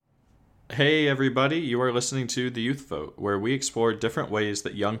Hey everybody, you are listening to The Youth Vote, where we explore different ways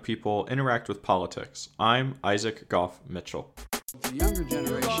that young people interact with politics. I'm Isaac Goff Mitchell. The younger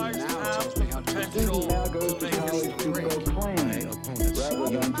generation now tells me how to Student now goes to college to proclaim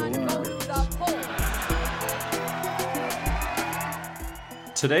rather than to learn.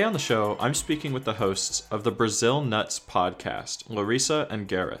 Today on the show, I'm speaking with the hosts of the Brazil Nuts podcast, Larissa and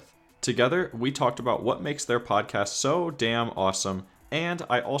Gareth. Together, we talked about what makes their podcast so damn awesome, and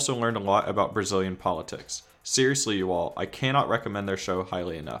I also learned a lot about Brazilian politics. Seriously, you all, I cannot recommend their show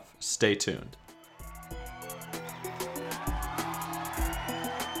highly enough. Stay tuned.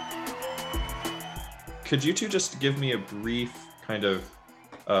 Could you two just give me a brief kind of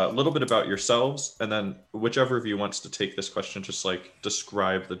little bit about yourselves, and then whichever of you wants to take this question, just like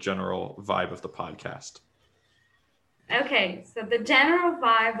describe the general vibe of the podcast. Okay, so the general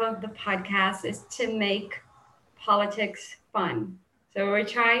vibe of the podcast is to make politics fun. So we're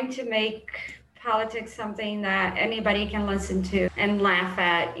trying to make politics something that anybody can listen to and laugh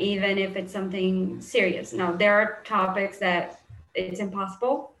at, even if it's something serious. Now, there are topics that it's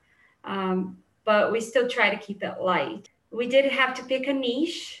impossible, but we still try to keep it light. We did have to pick a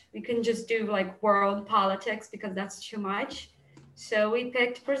niche. We couldn't just do like world politics because that's too much. So we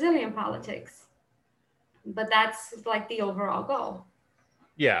picked Brazilian politics. But that's like the overall goal.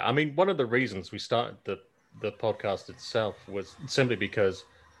 Yeah, I mean, one of the reasons we started the podcast itself was simply because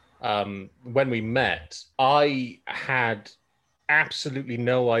when we met, I had absolutely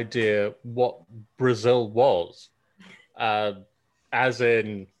no idea what Brazil was. As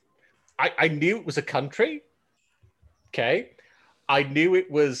in, I knew it was a country. Okay. I knew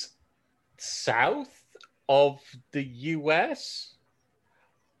it was south of the US.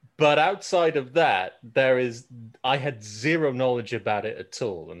 But outside of that, I had zero knowledge about it at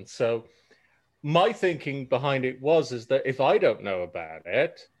all. And so my thinking behind it is that if I don't know about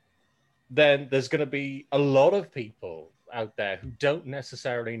it, then there's going to be a lot of people out there who don't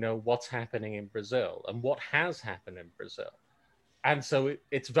necessarily know what's happening in Brazil and what has happened in Brazil. And so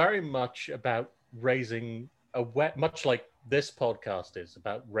it's very much about much like this podcast is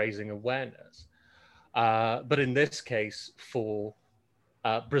about raising awareness. But in this case, for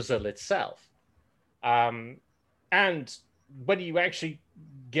Brazil itself. And when you actually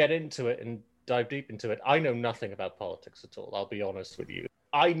get into it and dive deep into it, I know nothing about politics at all, I'll be honest with you.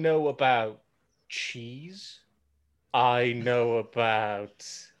 I know about cheese. I know about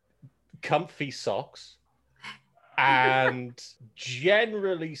comfy socks. And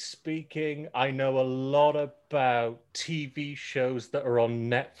generally speaking, I know a lot about TV shows that are on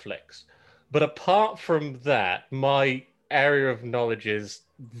Netflix. But apart from that, my area of knowledge is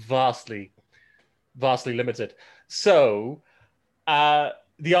vastly limited. So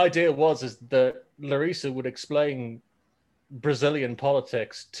the idea is that Larissa would explain Brazilian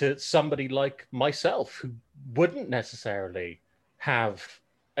politics to somebody like myself who wouldn't necessarily have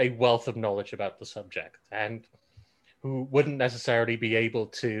a wealth of knowledge about the subject and who wouldn't necessarily be able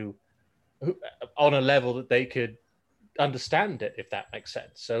to, on a level that they could understand it, if that makes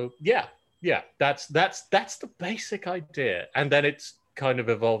sense. So yeah, that's the basic idea. And then it's kind of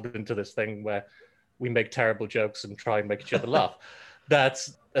evolved into this thing where we make terrible jokes and try and make each other laugh.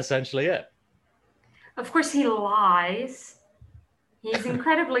 That's essentially it. Of course, he lies. He's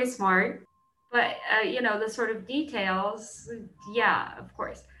incredibly smart, but the sort of details, yeah, of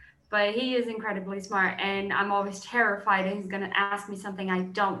course. But he is incredibly smart, and I'm always terrified that he's going to ask me something I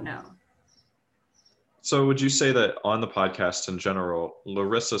don't know. So would you say that on the podcast in general,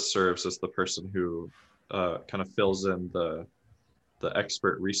 Larissa serves as the person who kind of fills in the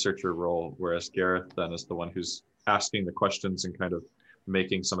expert researcher role, whereas Gareth then is the one who's asking the questions and kind of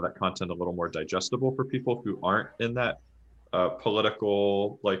making some of that content a little more digestible for people who aren't in that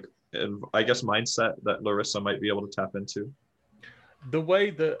political, I guess, mindset that Larissa might be able to tap into? The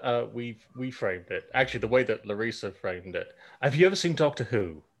way that we framed it, actually the way that Larissa framed it, have you ever seen Doctor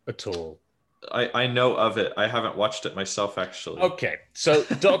Who at all? I know of it. I haven't watched it myself, actually. Okay, so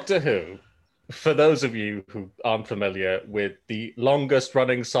Doctor Who, for those of you who aren't familiar with the longest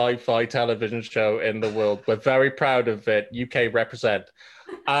running sci-fi television show in the world, we're very proud of it. UK represent.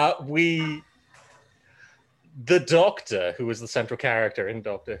 The Doctor, who is the central character in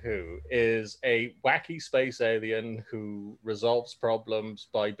Doctor Who, is a wacky space alien who resolves problems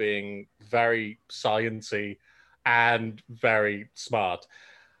by being very sciencey and very smart.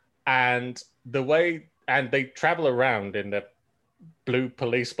 And they travel around in the blue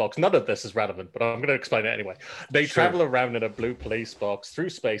police box. None of this is relevant, but I'm going to explain it anyway. They travel around in a blue police box through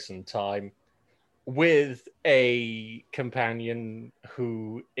space and time, with a companion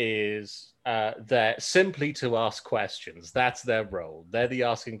who is there simply to ask questions. That's their role. They're the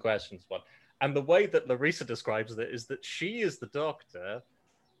asking questions one. And the way that Larissa describes it is that she is the doctor,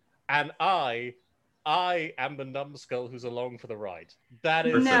 and I am the numbskull who's along for the ride. That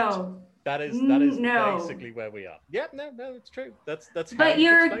is No. that is No. basically where we are. Yeah, no, it's true. That's how But you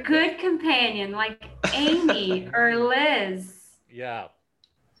you're a explained good it. companion, like Amy or Liz. Yeah.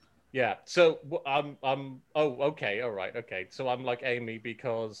 Yeah. So I'm oh, okay, all right, okay. So I'm like Amy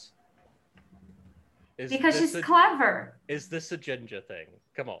because Because she's clever. Is this a ginger thing?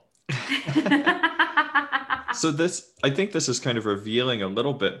 Come on. So I think this is kind of revealing a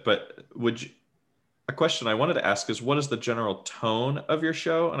little bit, but a question I wanted to ask is, what is the general tone of your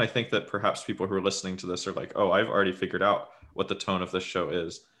show? And I think that perhaps people who are listening to this are like, oh, I've already figured out what the tone of this show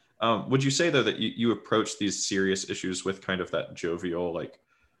is. Would you say, though, that you approach these serious issues with kind of that jovial, like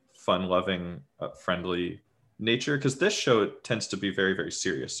fun-loving, friendly nature? Because this show tends to be very, very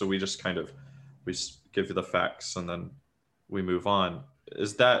serious. So we just we give you the facts and then we move on.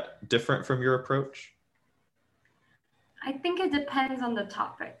 Is that different from your approach? I think it depends on the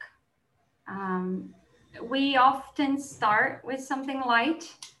topic. We often start with something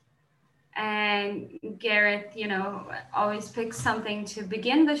light, and Gareth, always picks something to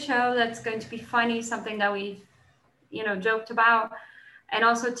begin the show that's going to be funny, something that we've, joked about, and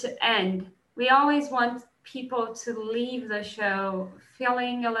also to end. We always want people to leave the show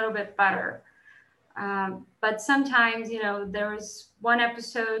feeling a little bit better. But sometimes, there was one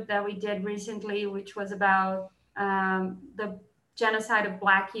episode that we did recently, which was about the genocide of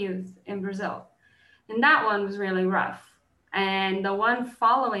Black youth in Brazil. And that one was really rough. And the one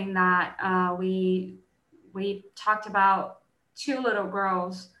following that, we talked about 2 little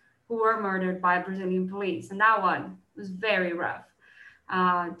girls who were murdered by Brazilian police. And that one was very rough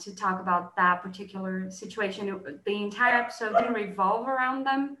to talk about that particular situation. The entire episode didn't revolve around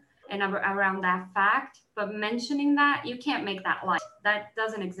them and around that fact, but mentioning that, you can't make that light. That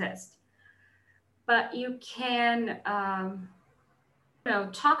doesn't exist. But you can,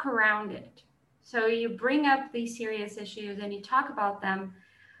 talk around it. So you bring up these serious issues and you talk about them,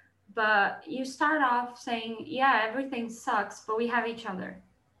 but you start off saying, yeah, everything sucks, but we have each other.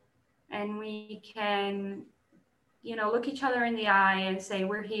 And we can, look each other in the eye and say,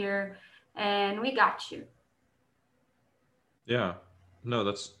 we're here and we got you. Yeah, no,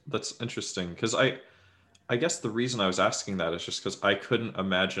 that's interesting. Because I guess the reason I was asking that is just because I couldn't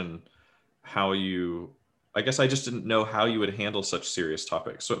imagine I guess I just didn't know how you would handle such serious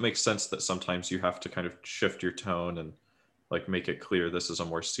topics. So it makes sense that sometimes you have to kind of shift your tone and like make it clear this is a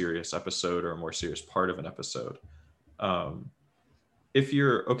more serious episode or a more serious part of an episode. If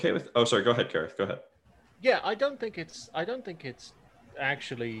you're okay with, oh, sorry, go ahead, Gareth, go ahead. Yeah, I don't think it's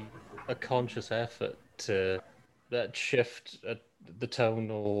actually a conscious effort to shift the tone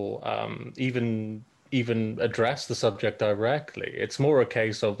or even address the subject directly. It's more a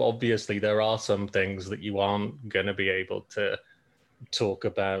case of, obviously there are some things that you aren't going to be able to talk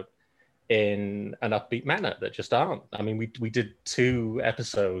about in an upbeat manner that just aren't. I mean, we did 2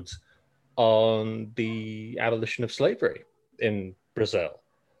 episodes on the abolition of slavery in Brazil,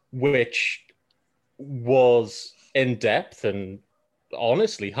 which was in depth and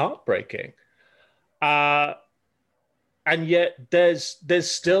honestly heartbreaking. And yet there's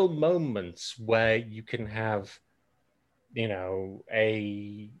still moments where you can have,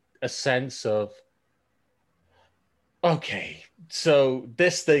 a sense of, okay, so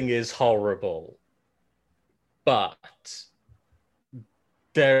this thing is horrible, but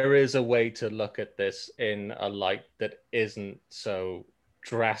there is a way to look at this in a light that isn't so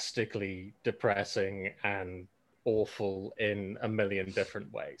drastically depressing and awful in a million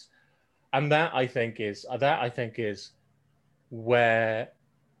different ways. And that I think is where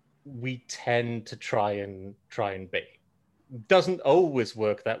we tend to try and be. Doesn't always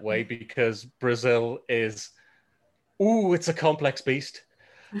work that way because Brazil is, it's a complex beast.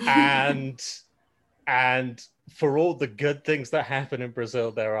 And for all the good things that happen in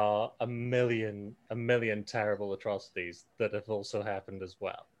Brazil, there are a million terrible atrocities that have also happened as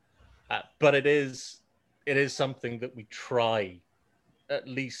well. But it is something that we try at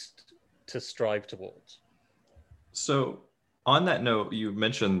least to strive towards. So on that note, you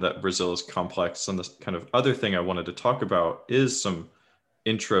mentioned that Brazil is complex, and the kind of other thing I wanted to talk about is some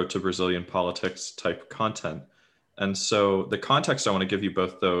intro to Brazilian politics type content. And so the context I want to give you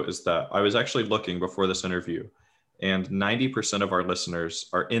both, though, is that I was actually looking before this interview, and 90% of our listeners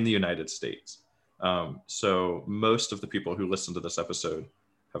are in the United States. So most of the people who listen to this episode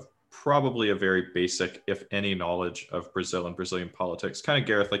have probably a very basic, if any, knowledge of Brazil and Brazilian politics. Kind of,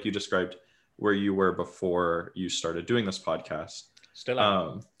 Gareth, like you described, where you were before you started doing this podcast. Still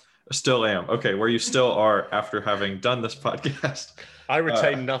am. Still am. Okay, where you still are after having done this podcast. I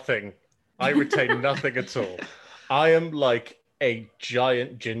retain nothing. I retain nothing at all. I am like a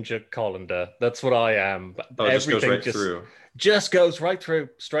giant ginger colander. That's what I am. Oh, it just goes right through. Just goes right through,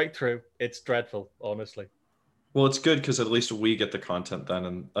 straight through. It's dreadful, honestly. Well, it's good because at least we get the content then,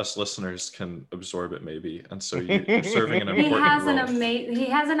 and us listeners can absorb it maybe. And so you're serving an important role. He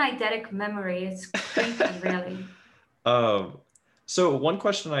has an eidetic memory. It's creepy, really. So one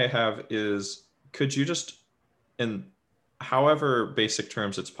question I have is, could you just, in however basic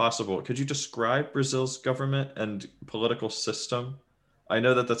terms it's possible, could you describe Brazil's government and political system? I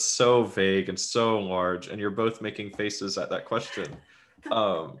know that that's so vague and so large, and you're both making faces at that question.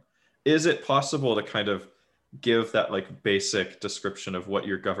 Is it possible to kind of give that like basic description of what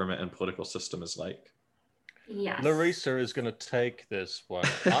your government and political system is like? Yes. Larissa is going to take this one.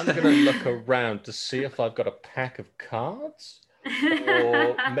 I'm going to look around to see if I've got a pack of cards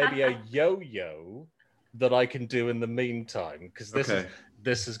or maybe a yo-yo that I can do in the meantime, because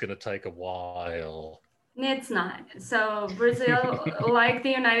this is going to take a while. It's not. So Brazil, like the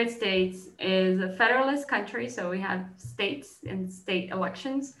United States, is a federalist country. So we have states and state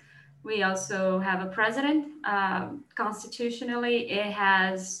elections. We also have a president. Constitutionally, it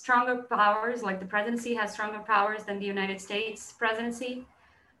has stronger powers, like the presidency has stronger powers than the United States presidency.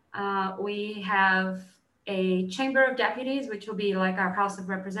 We have a Chamber of Deputies, which will be like our House of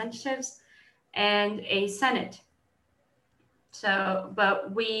Representatives, and a Senate. So,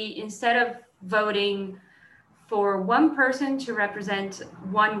 but we, instead of voting for one person to represent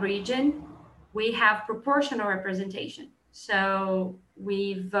one region, we have proportional representation. So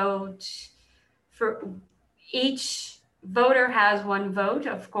we vote for each voter has one vote,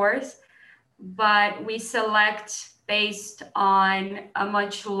 of course, but we select based on a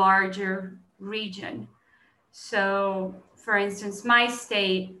much larger region. So for instance, my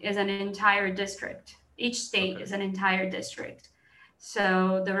state is an entire district. Each state is an entire district.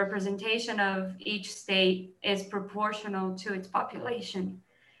 So the representation of each state is proportional to its population.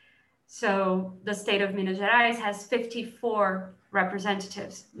 So the state of Minas Gerais has 53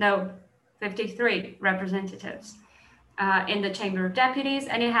 representatives in the Chamber of Deputies,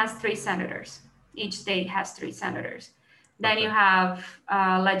 and it has 3 senators. Each state has 3 senators. Then you have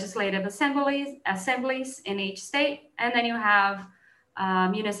legislative assemblies in each state, and then you have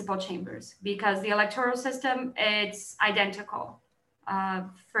municipal chambers, because the electoral system, it's identical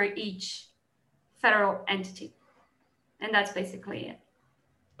for each federal entity. And that's basically it.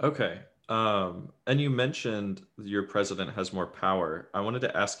 Okay. And you mentioned your president has more power. I wanted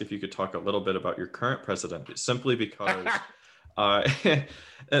to ask if you could talk a little bit about your current president, simply because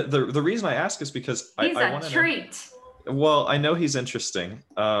the reason I ask is because he's I a want to treat. Well, I know he's interesting,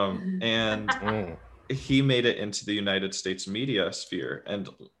 and he made it into the United States media sphere, and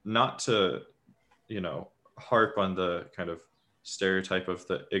not to, harp on the kind of stereotype of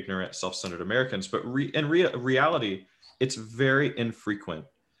the ignorant, self-centered Americans, but in reality, it's very infrequent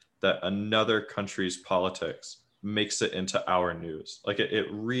that another country's politics makes it into our news. Like it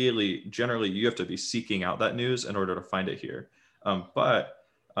really, generally, you have to be seeking out that news in order to find it here. But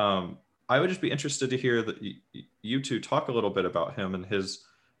I would just be interested to hear that you two talk a little bit about him and his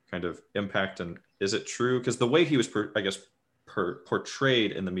kind of impact. And is it true? Because the way he was,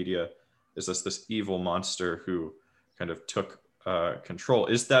 portrayed in the media is this evil monster who kind of took control.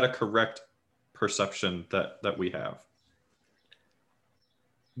 Is that a correct perception that we have?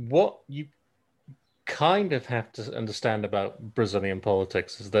 What you kind of have to understand about Brazilian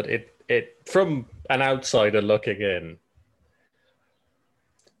politics is that it from an outsider looking in,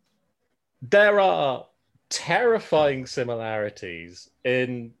 there are terrifying similarities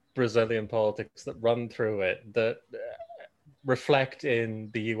in Brazilian politics that run through it that reflect in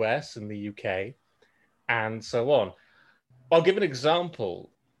the US and the UK and so on. I'll give an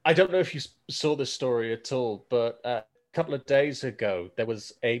example. I don't know if you saw this story at all, but a couple of days ago, there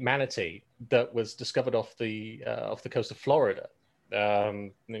was a manatee that was discovered off the coast of Florida.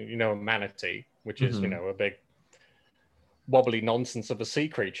 A manatee, which is, a big wobbly nonsense of a sea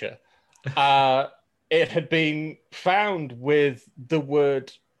creature. It had been found with the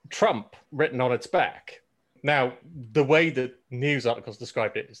word Trump written on its back. Now, the way that news articles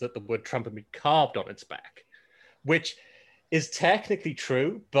described it is that the word Trump had been carved on its back, which is technically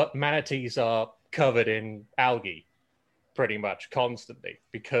true, but manatees are covered in algae pretty much constantly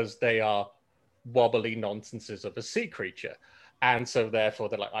because they are wobbly nonsenses of a sea creature. And so therefore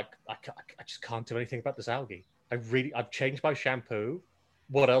they're like, I just can't do anything about this algae. I've changed my shampoo.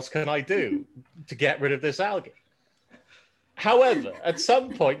 What else can I do to get rid of this algae? However, at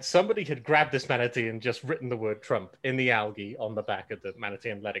some point, somebody had grabbed this manatee and just written the word Trump in the algae on the back of the manatee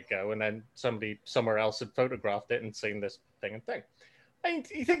and let it go. And then somebody somewhere else had photographed it and seen this thing. And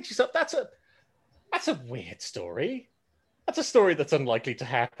you think to yourself, that's a weird story. That's a story that's unlikely to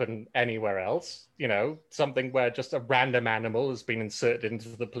happen anywhere else. You know, something where just a random animal has been inserted into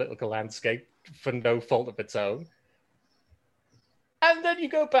the political landscape for no fault of its own. And then you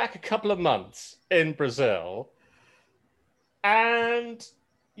go back a couple of months in Brazil, and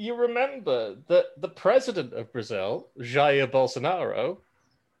you remember that the president of Brazil, Jair Bolsonaro,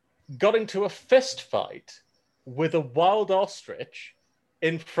 got into a fist fight with a wild ostrich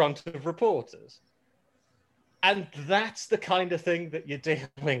in front of reporters. And that's the kind of thing that you're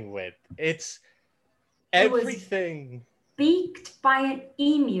dealing with. It's everything. Beaked by an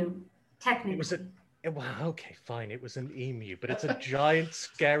emu, technically. Well, okay, fine. It was an emu, but it's a giant,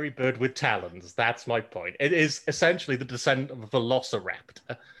 scary bird with talons. That's my point. It is essentially the descendant of a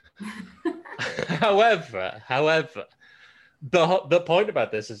velociraptor. However, the point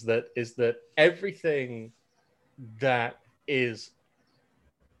about this is that everything that is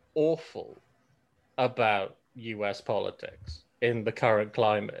awful about US politics in the current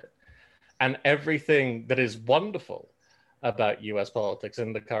climate, and everything that is wonderful about US politics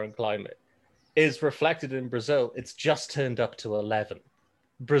in the current climate, is reflected in Brazil. It's just turned up to 11.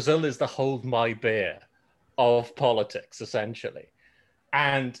 Brazil is the hold my beer of politics, essentially.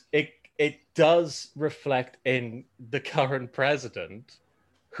 And it does reflect in the current president,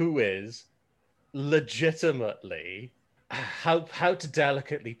 who is legitimately, how to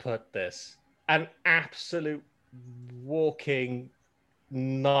delicately put this, an absolute walking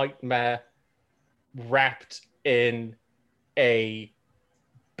nightmare wrapped in a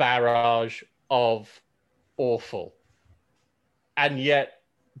barrage of awful. And yet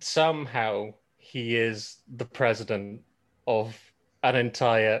somehow he is the president of an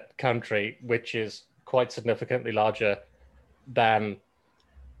entire country which is quite significantly larger than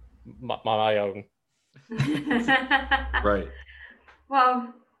my own. Right.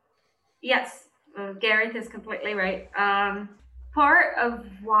 Well, yes, Gareth is completely right. Part of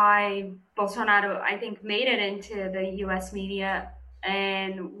why Bolsonaro, I think, made it into the US media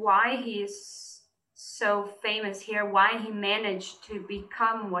and why he's so famous here, why he managed to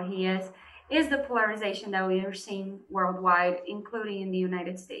become what he is the polarization that we are seeing worldwide, including in the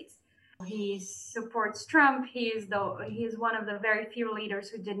United States. He supports Trump. He is one of the very few leaders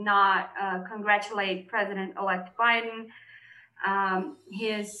who did not congratulate President-elect Biden.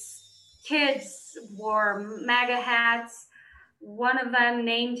 His kids wore MAGA hats. One of them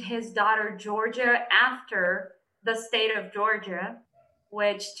named his daughter Georgia after the state of Georgia,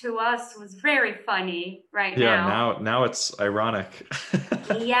 which to us was very funny now. Yeah, now it's ironic.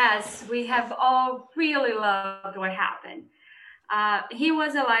 Yes, we have all really loved what happened. He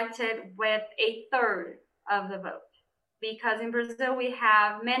was elected with 1/3 of the vote, because in Brazil we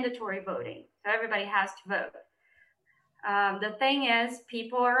have mandatory voting, so everybody has to vote. The thing is,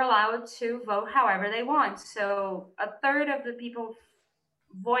 people are allowed to vote however they want. So 1/3 of the people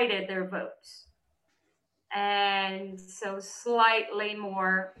voided their votes. And so slightly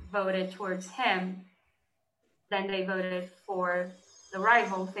more voted towards him than they voted for the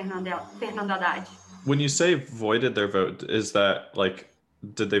rival, Fernando Haddad. When you say voided their vote, is that like,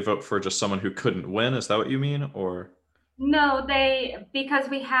 did they vote for just someone who couldn't win? Is that what you mean? Or no, because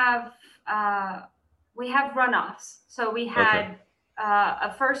we have runoffs. So we had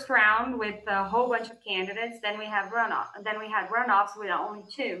a first round with a whole bunch of candidates. Then we had runoffs with only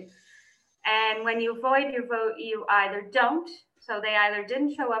 2. And when you void your vote, you either don't. So they either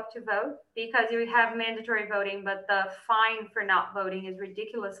didn't show up to vote because you have mandatory voting, but the fine for not voting is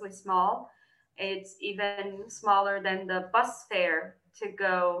ridiculously small. It's even smaller than the bus fare to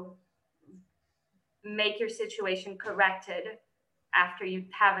go make your situation corrected after you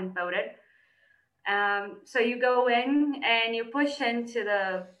haven't voted. So you go in and you push into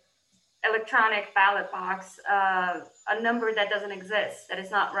the electronic ballot box a number that doesn't exist, that is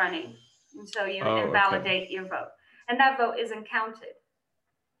not running. And so you invalidate your vote. And that vote isn't counted.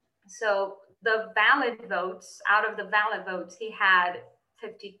 So the valid votes, out of the valid votes, he had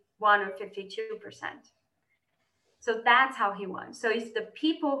 51 or 52%. So that's how he won. So it's the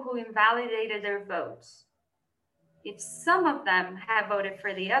people who invalidated their votes. If some of them had voted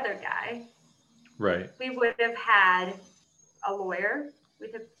for the other guy, right, we would have had a lawyer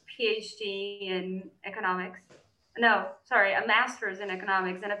with a PhD in economics. A master's in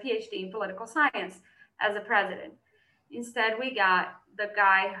economics and a PhD in political science as a president. Instead, we got the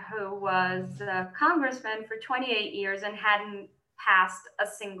guy who was a congressman for 28 years and hadn't passed a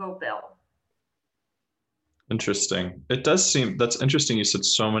single bill. Interesting. It does seem that's interesting. You said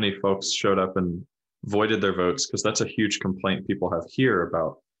so many folks showed up and voided their votes because that's a huge complaint people have here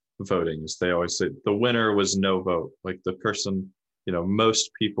about voting is they always say the winner was no vote. Like the person,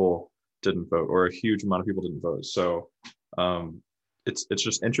 most people didn't vote or a huge amount of people didn't vote. So um, it's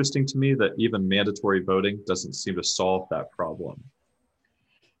just interesting to me that even mandatory voting doesn't seem to solve that problem.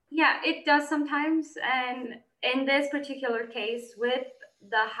 Yeah, it does sometimes. And in this particular case, with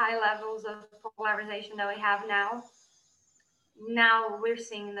the high levels of polarization that we have now we're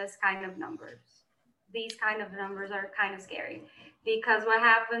seeing this kind of numbers. These kind of numbers are kind of scary because what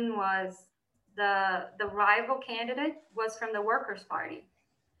happened was the rival candidate was from the Workers' Party.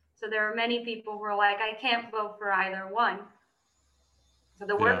 So there are many people who were like, I can't vote for either one. So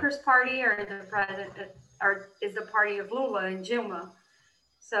the Workers' Party or the president is the party of Lula and Dilma.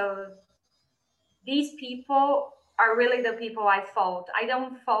 So these people are really the people I fault. I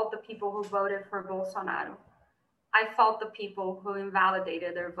don't fault the people who voted for Bolsonaro. I fault the people who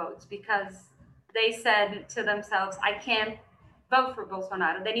invalidated their votes because they said to themselves, I can't vote for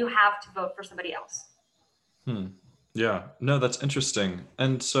Bolsonaro. Then you have to vote for somebody else. Yeah, no, that's interesting.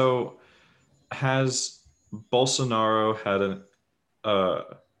 And so has Bolsonaro had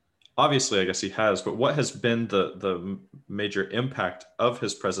obviously, I guess he has, but what has been the major impact of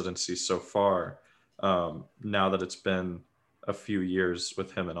his presidency so far, now that it's been a few years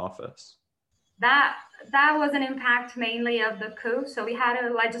with him in office? That was an impact mainly of the coup. So we had a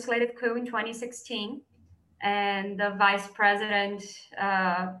legislative coup in 2016, and the vice president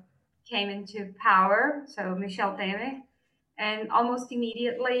came into power, so Michel Temer, and almost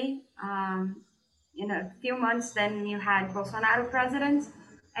immediately, in a few months, then you had Bolsonaro president,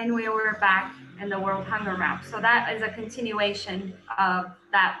 and we were back in the World Hunger Map. So that is a continuation of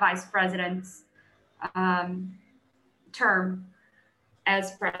that vice president's term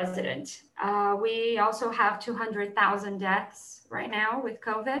as president. We also have 200,000 deaths right now with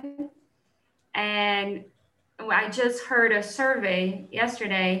COVID. And I just heard a survey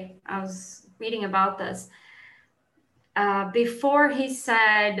yesterday. I was reading about this. Before he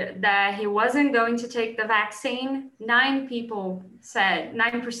said that he wasn't going to take the vaccine,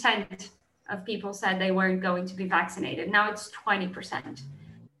 9% of people said they weren't going to be vaccinated. Now it's 20%.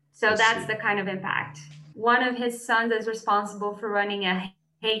 So that's the kind of impact. One of his sons is responsible for running a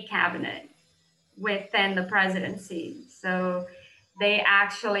hate cabinet within the presidency. So they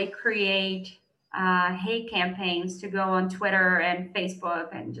actually create hate campaigns to go on Twitter and Facebook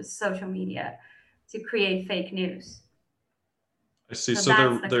and just social media to create fake news. I see. So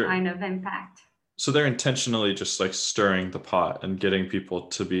that's the kind of impact. So they're intentionally just like stirring the pot and getting people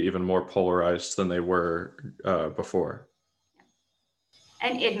to be even more polarized than they were before.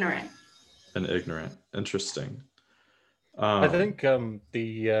 And ignorant. Interesting. I think in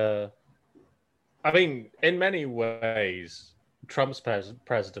many ways, Trump's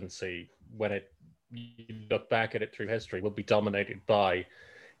presidency, when you look back at it through history, will be dominated by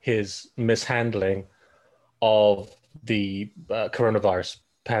his mishandling of the coronavirus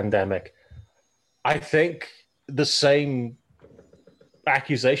pandemic. I think the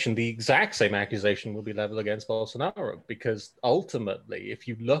exact same accusation will be leveled against Bolsonaro, because ultimately, if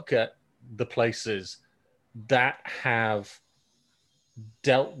you look at the places that have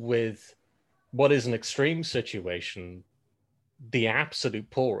dealt with what is an extreme situation, the absolute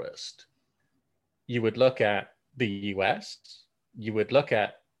poorest, you would look at the US, you would look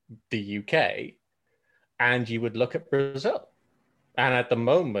at the UK, and you would look at Brazil. And at the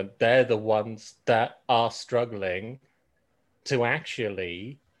moment, they're the ones that are struggling to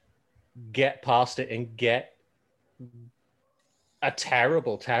actually get past it and get a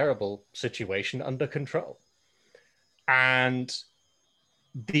terrible, terrible situation under control. And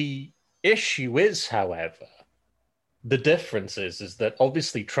the issue is, however, the difference is that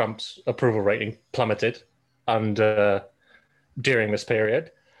obviously Trump's approval rating plummeted during this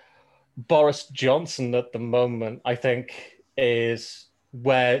period. Boris Johnson at the moment, I think, is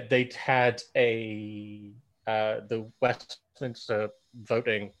where they'd had the Westminster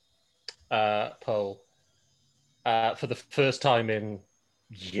voting poll for the first time in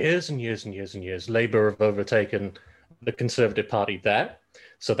years and years and years and years. Labour have overtaken the Conservative Party there.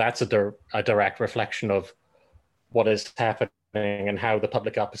 So that's a direct reflection of what is happening and how the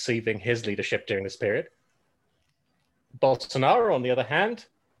public are perceiving his leadership during this period. Bolsonaro, on the other hand,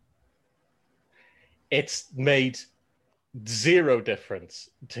 it's made zero difference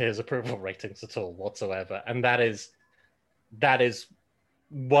to his approval ratings at all whatsoever. And that is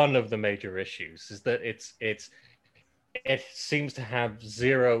one of the major issues, is that it seems to have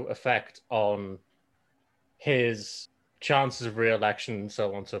zero effect on his chances of re-election and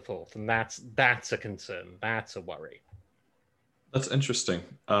so on and so forth. And that's a concern. That's a worry. That's interesting.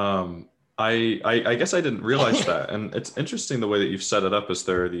 I guess I didn't realize that. And it's interesting the way that you've set it up, as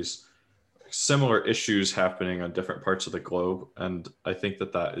there are these similar issues happening on different parts of the globe. And I think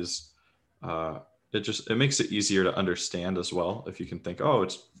that is, it makes it easier to understand as well. If you can think, oh,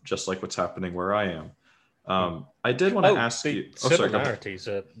 it's just like what's happening where I am. I did want to ask you.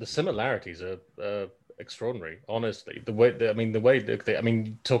 The similarities are extraordinary. Honestly,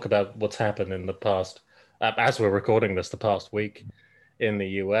 talk about what's happened in the past. As we're recording this, the past week in the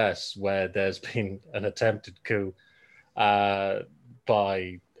US, where there's been an attempted coup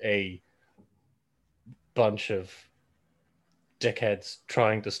by a bunch of dickheads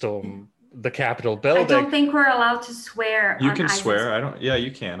trying to storm the Capitol building. I don't think we're allowed to swear. You can swear. I don't. Yeah,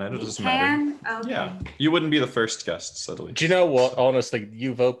 you can. It doesn't matter. Okay. Yeah, you wouldn't be the first guest, suddenly. Do you know what? Honestly,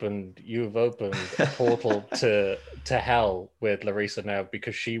 you've opened a portal to hell with Larissa now,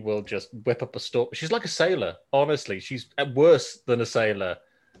 because she will just whip up a storm. She's like a sailor. Honestly, she's worse than a sailor.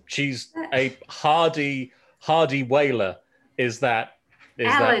 She's a hardy whaler. Is that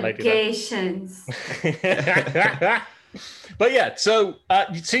allegations? But yeah, so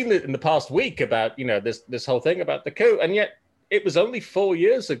you've seen it in the past week about this whole thing about the coup, and yet it was only 4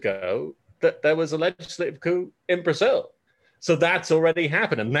 years ago that there was a legislative coup in Brazil. So that's already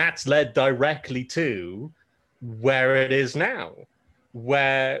happened, and that's led directly to where it is now,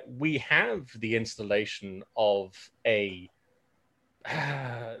 where we have the installation of a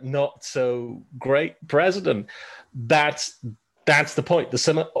not so great president. That's the point.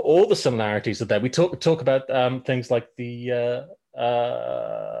 All the similarities are there. We talk about things like the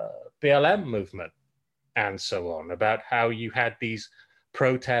BLM movement and so on, about how you had these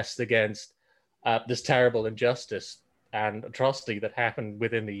protests against this terrible injustice and atrocity that happened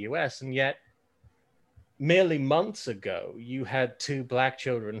within the US, and yet merely months ago, you had 2 Black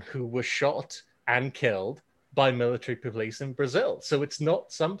children who were shot and killed by military police in Brazil. So it's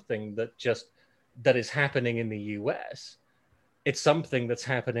not something that is happening in the US. It's something that's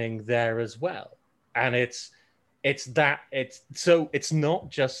happening there as well. And it's not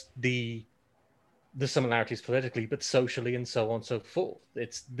just the similarities politically, but socially and so on and so forth.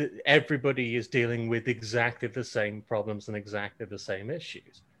 Everybody is dealing with exactly the same problems and exactly the same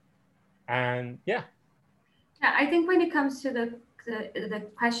issues. And yeah, I think when it comes to the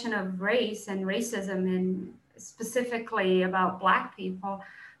question of race and racism, and specifically about Black people,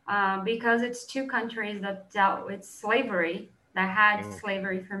 because it's 2 countries that dealt with slavery, that had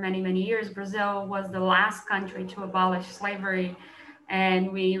slavery for many, many years. Brazil was the last country to abolish slavery,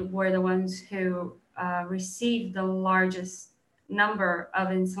 and we were the ones who received the largest number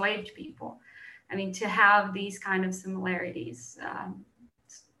of enslaved people. I mean, to have these kind of similarities,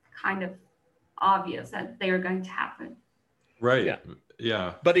 it's kind of obvious that they are going to happen. Right.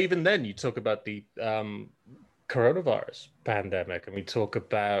 Yeah. But even then, you talk about the coronavirus pandemic, and we talk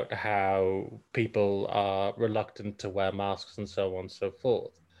about how people are reluctant to wear masks and so on and so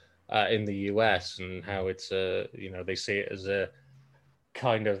forth in the US, and how it's they see it as a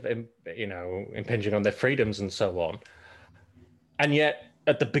kind of impinging on their freedoms and so on. And yet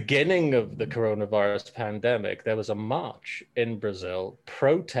at the beginning of the coronavirus pandemic, there was a march in Brazil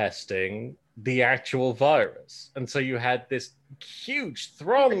protesting the actual virus, and so you had this huge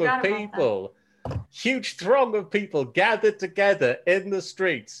throng of people gathered together in the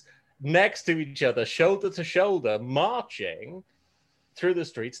streets next to each other, shoulder to shoulder, marching through the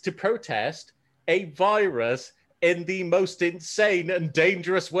streets to protest a virus in the most insane and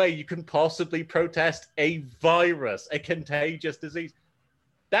dangerous way you can possibly protest a virus, a contagious disease.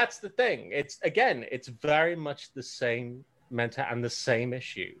 That's the thing. It's very much the same mental and the same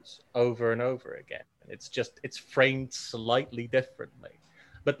issues over and over again. It's framed slightly differently.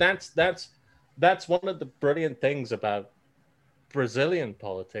 But that's one of the brilliant things about Brazilian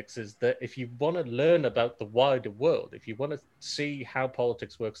politics, is that if you want to learn about the wider world, if you want to see how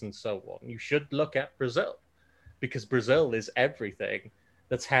politics works and so on, you should look at Brazil, because Brazil is everything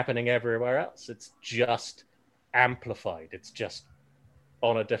that's happening everywhere else. It's just amplified. It's just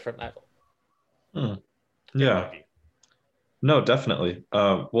on a different level. Yeah. No, definitely.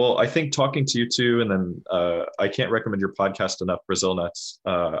 Well, I think talking to you two, and then I can't recommend your podcast enough, Brazil Nuts.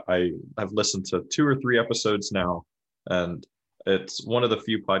 I have listened to 2 or 3 episodes now, and it's one of the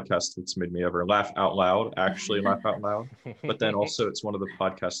few podcasts that's made me ever laugh out loud, actually laugh out loud. But then also it's one of the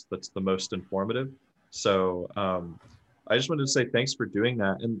podcasts that's the most informative. So I just wanted to say thanks for doing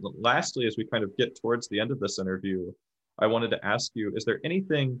that. And lastly, as we kind of get towards the end of this interview, I wanted to ask you, is there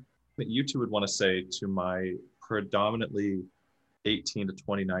anything that you two would want to say to my predominantly 18 to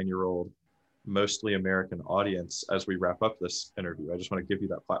 29-year-old mostly American audience as we wrap up this interview. I just want to give you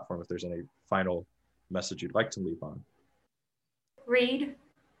that platform if there's any final message you'd like to leave on. Read,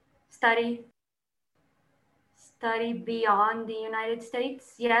 study beyond the United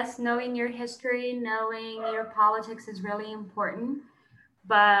States. Yes, knowing your history, knowing your politics is really important,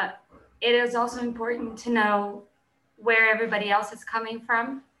 but it is also important to know where everybody else is coming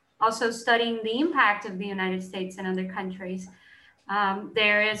from. Also studying the impact of the United States in other countries.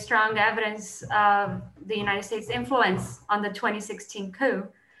 There is strong evidence of the United States influence on the 2016 coup.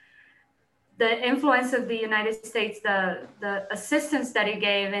 The influence of the United States, the assistance that it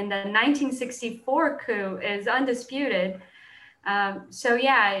gave in the 1964 coup is undisputed. So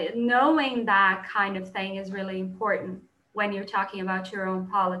yeah, knowing that kind of thing is really important when you're talking about your own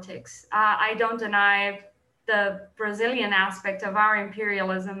politics. I don't deny the Brazilian aspect of our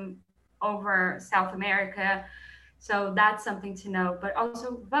imperialism over South America. So that's something to know, but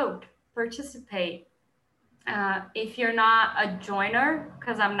also vote, participate. If you're not a joiner,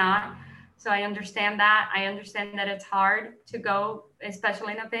 because I'm not, so I understand that. I understand that it's hard to go,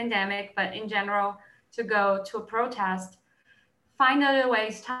 especially in a pandemic, but in general, to go to a protest. Find other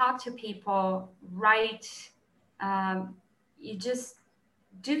ways, talk to people, write. You just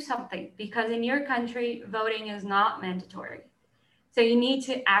do something, because in your country, voting is not mandatory. So you need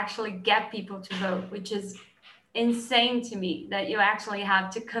to actually get people to vote, which is insane to me, that you actually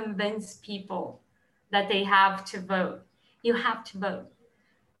have to convince people that they have to vote. You have to vote.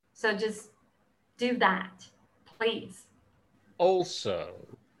 So just do that, please. Also,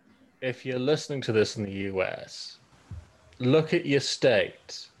 if you're listening to this in the US, look at your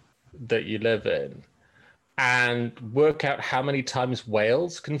state that you live in and work out how many times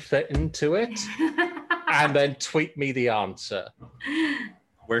Wales can fit into it, and then tweet me the answer.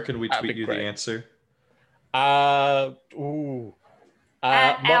 Where can we tweet you great. the answer?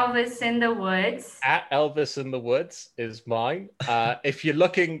 Elvis in the Woods. At Elvis in the Woods is mine. If you're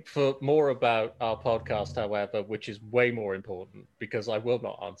looking for more about our podcast, however, which is way more important because I will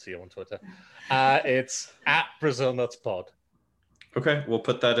not answer you on Twitter, it's at Brazil Nuts Pod. Okay, we'll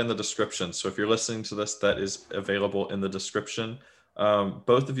put that in the description. So if you're listening to this, that is available in the description.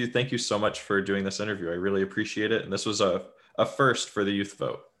 Both of you, thank you so much for doing this interview. I really appreciate it. And this was a first for the Youth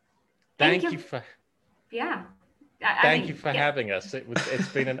Vote. Thank you for... Yeah. Thank you for having us. It's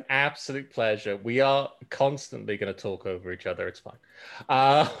been an absolute pleasure. We are constantly going to talk over each other. It's fine.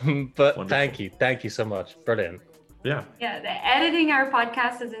 But Wonderful. Thank you so much. Brilliant. Yeah. Yeah, editing our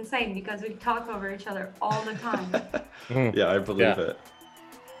podcast is insane because we talk over each other all the time. Yeah, I believe it.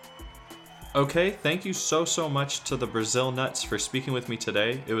 Okay, thank you so much to the Brazil Nuts for speaking with me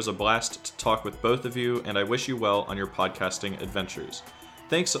today. It was a blast to talk with both of you, and I wish you well on your podcasting adventures.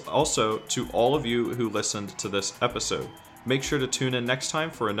 Thanks also to all of you who listened to this episode. Make sure to tune in next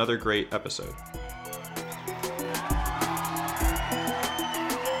time for another great episode.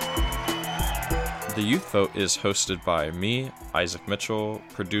 The Youth Vote is hosted by me, Isaac Mitchell,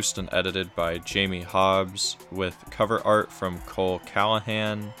 produced and edited by Jamie Hobbs, with cover art from Cole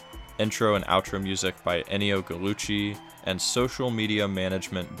Callahan, intro and outro music by Ennio Gallucci, and social media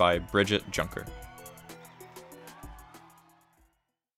management by Bridget Junker.